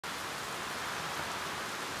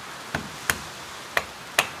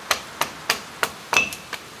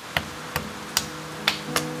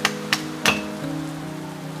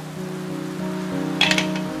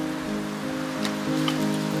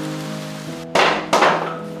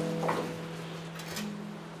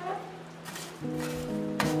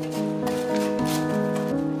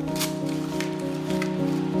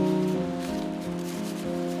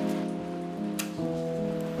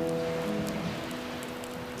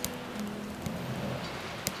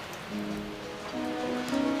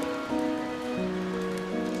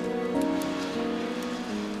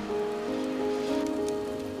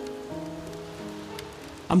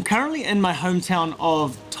I'm currently in my hometown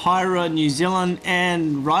of Taira, New Zealand,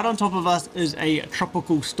 and right on top of us is a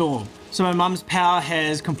tropical storm. So my mum's power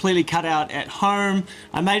has completely cut out at home.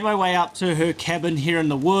 I made my way up to her cabin here in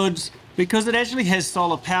the woods because it actually has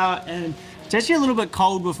solar power, and it's actually a little bit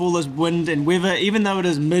cold with all this wind and weather, even though it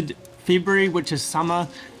is mid-February, which is summer.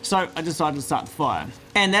 So I decided to start the fire.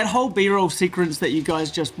 And that whole B-roll sequence that you guys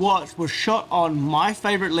just watched was shot on my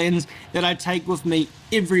favorite lens that I take with me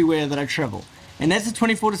everywhere that I travel. And that's the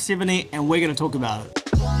 24-70, and we're gonna talk about it.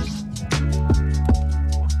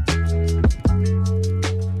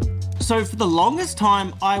 So for the longest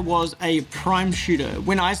time, I was a prime shooter.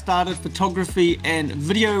 When I started photography and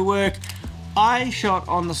video work, I shot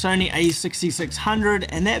on the SONY a6600,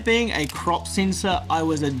 and that being a crop sensor, I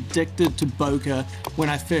was addicted to bokeh when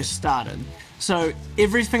I first started. So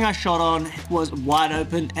everything I shot on was wide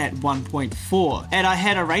open at 1.4. And I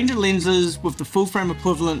had a range of lenses with the full frame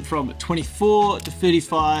equivalent from 24 to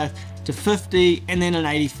 35 to 50 and then an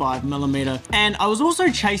 85mm. And I was also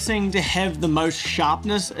chasing to have the most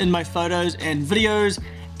sharpness in my photos and videos,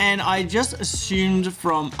 and I just assumed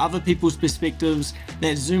from other people's perspectives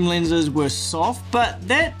that zoom lenses were soft, but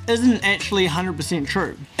that isn't actually 100%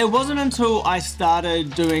 true. It wasn't until I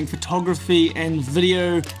started doing photography and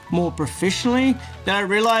video more professionally that I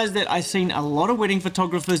realized that I've seen a lot of wedding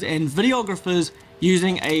photographers and videographers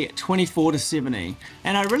using a 24-70,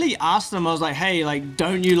 and I really asked them, I was like, hey, like,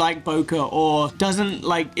 don't you like bokeh, or doesn't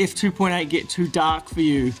like f2.8 get too dark for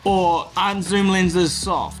you, or aren't zoom lenses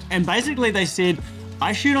soft? And basically they said,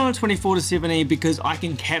 I shoot on a 24-70 because I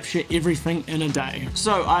can capture everything in a day.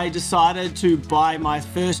 So I decided to buy my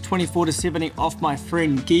first 24-70 off my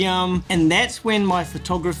friend Guillaume, and that's when my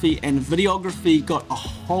photography and videography got a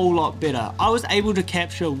whole lot better. I was able to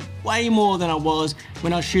capture way more than I was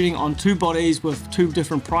when I was shooting on two bodies with two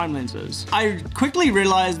different prime lenses. I quickly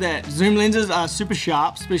realized that zoom lenses are super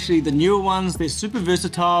sharp, especially the newer ones. They're super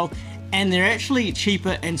versatile, and they're actually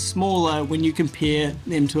cheaper and smaller when you compare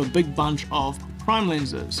them to a big bunch of prime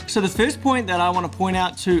lenses. So the first point that I want to point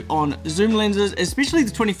out to on zoom lenses, especially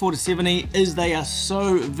the 24-70, is they are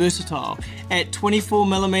so versatile. At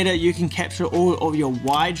 24mm you can capture all of your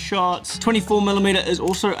wide shots. 24mm is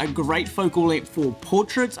also a great focal length for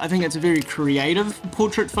portraits. I think it's a very creative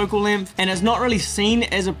portrait focal length, and it's not really seen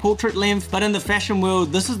as a portrait length, but in the fashion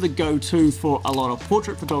world this is the go-to for a lot of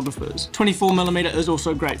portrait photographers. 24mm is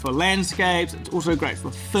also great for landscapes. It's also great for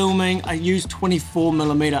filming. I use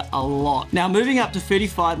 24mm a lot. Now moving up to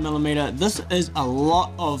 35mm, this is a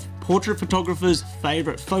lot of portrait photographers'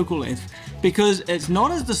 favorite focal length because it's not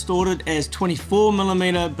as distorted as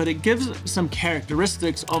 24mm, but it gives some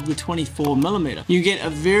characteristics of the 24mm. You get a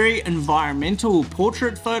very environmental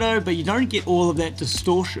portrait photo, but you don't get all of that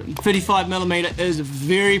distortion. 35mm is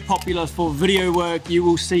very popular for video work. You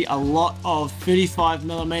will see a lot of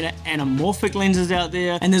 35mm anamorphic lenses out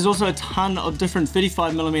there, and there's also a ton of different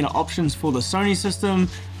 35mm options for the Sony system,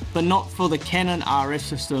 but not for the Canon RF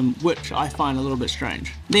system, which I find a little bit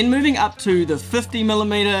strange. Then moving up to the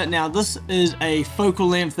 50mm, now this is a focal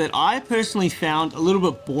length that I personally found a little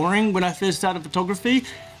bit boring when I first started photography,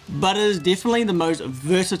 but it is definitely the most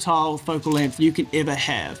versatile focal length you can ever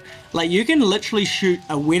have. Like, you can literally shoot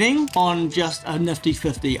a wedding on just a nifty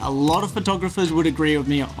 50. A lot of photographers would agree with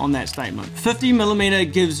me on that statement.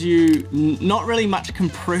 50mm gives you not really much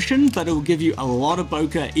compression, but it will give you a lot of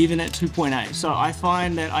bokeh even at 2.8. So I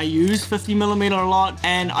find that I use 50mm a lot,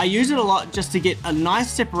 and I use it a lot just to get a nice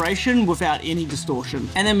separation without any distortion.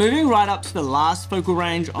 And then moving right up to the last focal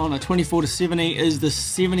range on a 24-70 is the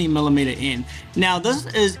 70mm N. Now this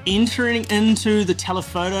is entering into the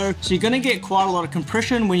telephoto, so you're going to get quite a lot of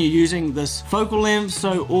compression when you're using this focal length,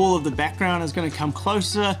 so all of the background is going to come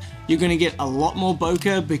closer. You're going to get a lot more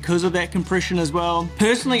bokeh because of that compression as well.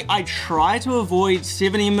 Personally, I try to avoid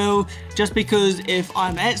 70mm just because if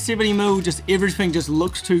I'm at 70mm, just everything just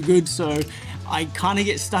looks too good, so I kind of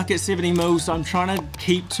get stuck at 70mm, so I'm trying to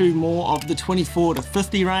keep to more of the 24 to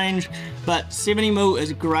 50 range, but 70mm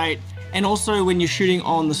is great. And also when you're shooting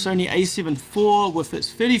on the Sony a7 IV with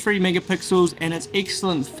its 33 megapixels and its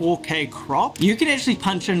excellent 4K crop, you can actually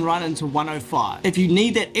punch in right into 105. If you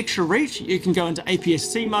need that extra reach, you can go into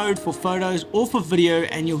APSC mode for photos or for video,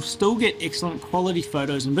 and you'll still get excellent quality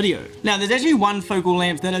photos and video. Now there's actually one focal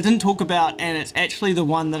length that I didn't talk about, and it's actually the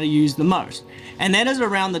one that I use the most, and that is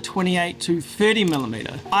around the 28 to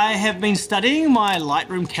 30mm. I have been studying my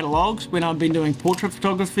Lightroom catalogs when I've been doing portrait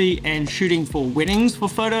photography and shooting for weddings for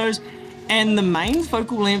photos, and the main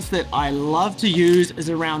focal length that I love to use is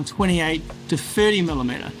around 28 to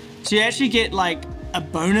 30mm. So you actually get like a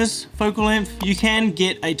bonus focal length. You can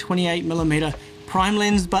get a 28mm prime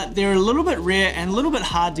lens, but they're a little bit rare and a little bit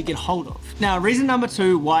hard to get hold of. Now, reason number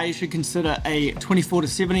 2 why you should consider a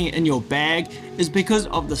 24-70 in your bag is because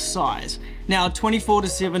of the size. Now,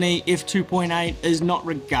 24-70 f2.8 is not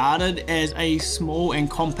regarded as a small and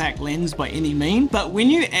compact lens by any means, but when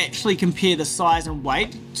you actually compare the size and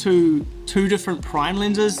weight to two different prime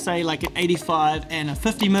lenses, say like an 85 and a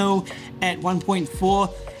 50mm at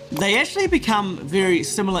 1.4, they actually become very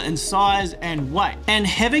similar in size and weight. And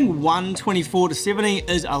having one 24-70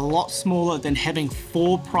 is a lot smaller than having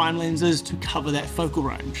 4 prime lenses to cover that focal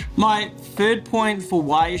range. My third point for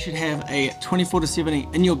why you should have a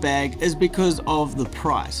 24-70 in your bag is because of the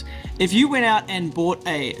price. If you went out and bought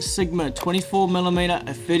a Sigma 24mm,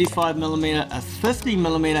 a 35mm, a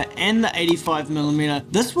 50mm, and the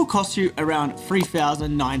 85mm, this will cost you around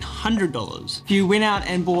 $3,900. If you went out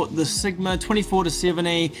and bought the Sigma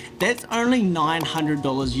 24-70, that's only $900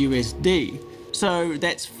 USD. So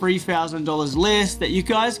that's $3,000 less that you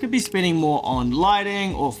guys could be spending more on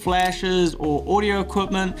lighting or flashes or audio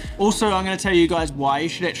equipment. Also, I'm going to tell you guys why you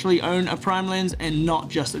should actually own a prime lens and not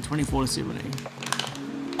just a 24-70.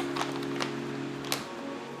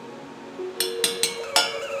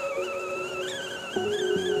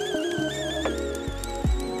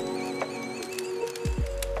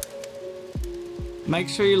 Make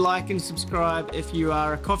sure you like and subscribe if you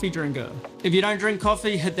are a coffee drinker. If you don't drink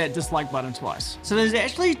coffee, hit that dislike button twice. So there's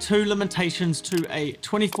actually 2 limitations to a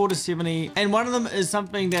 24-70, and one of them is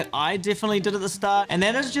something that I definitely did at the start, and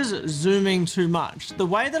that is just zooming too much. The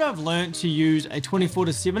way that I've learned to use a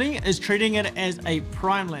 24-70 is treating it as a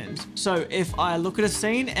prime lens. So if I look at a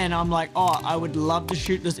scene and I'm like, oh, I would love to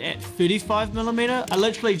shoot this at 35mm, I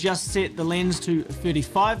literally just set the lens to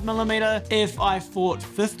 35mm. If I thought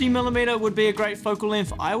 50mm would be a great focal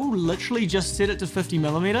length, I will literally just set it to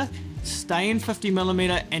 50mm, stay in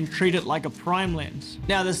 50mm, and treat it like a prime lens.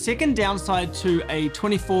 Now, the second downside to a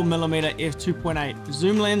 24mm f2.8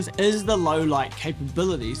 zoom lens is the low light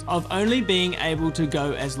capabilities of only being able to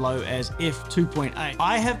go as low as f2.8.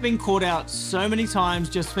 I have been caught out so many times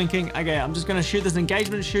just thinking, okay, I'm just going to shoot this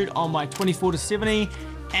engagement shoot on my 24-70,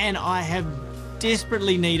 and I have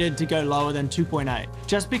desperately needed to go lower than 2.8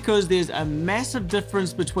 just because there's a massive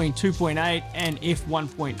difference between 2.8 and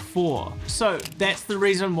f1.4. So that's the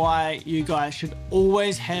reason why you guys should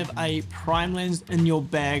always have a prime lens in your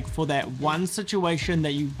bag for that one situation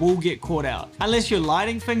that you will get caught out. Unless you're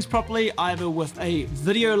lighting things properly, either with a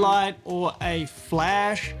video light or a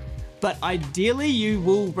flash, but ideally you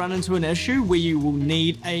will run into an issue where you will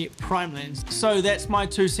need a prime lens. So that's my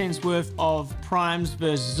 2 cents worth of primes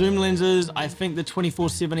versus zoom lenses. I think the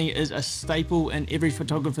 24-70 is a staple in every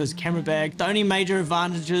photographer's camera bag. The only major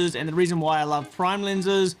advantages and the reason why I love prime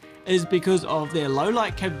lenses is because of their low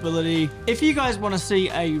light capability. If you guys want to see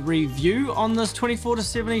a review on this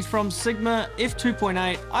 24-70 from Sigma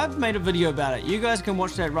f2.8, I've made a video about it. You guys can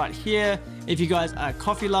watch that right here. If you guys are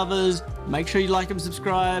coffee lovers, make sure you like and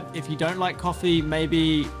subscribe. If you don't like coffee,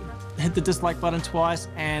 maybe hit the dislike button twice,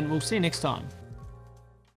 and we'll see you next time.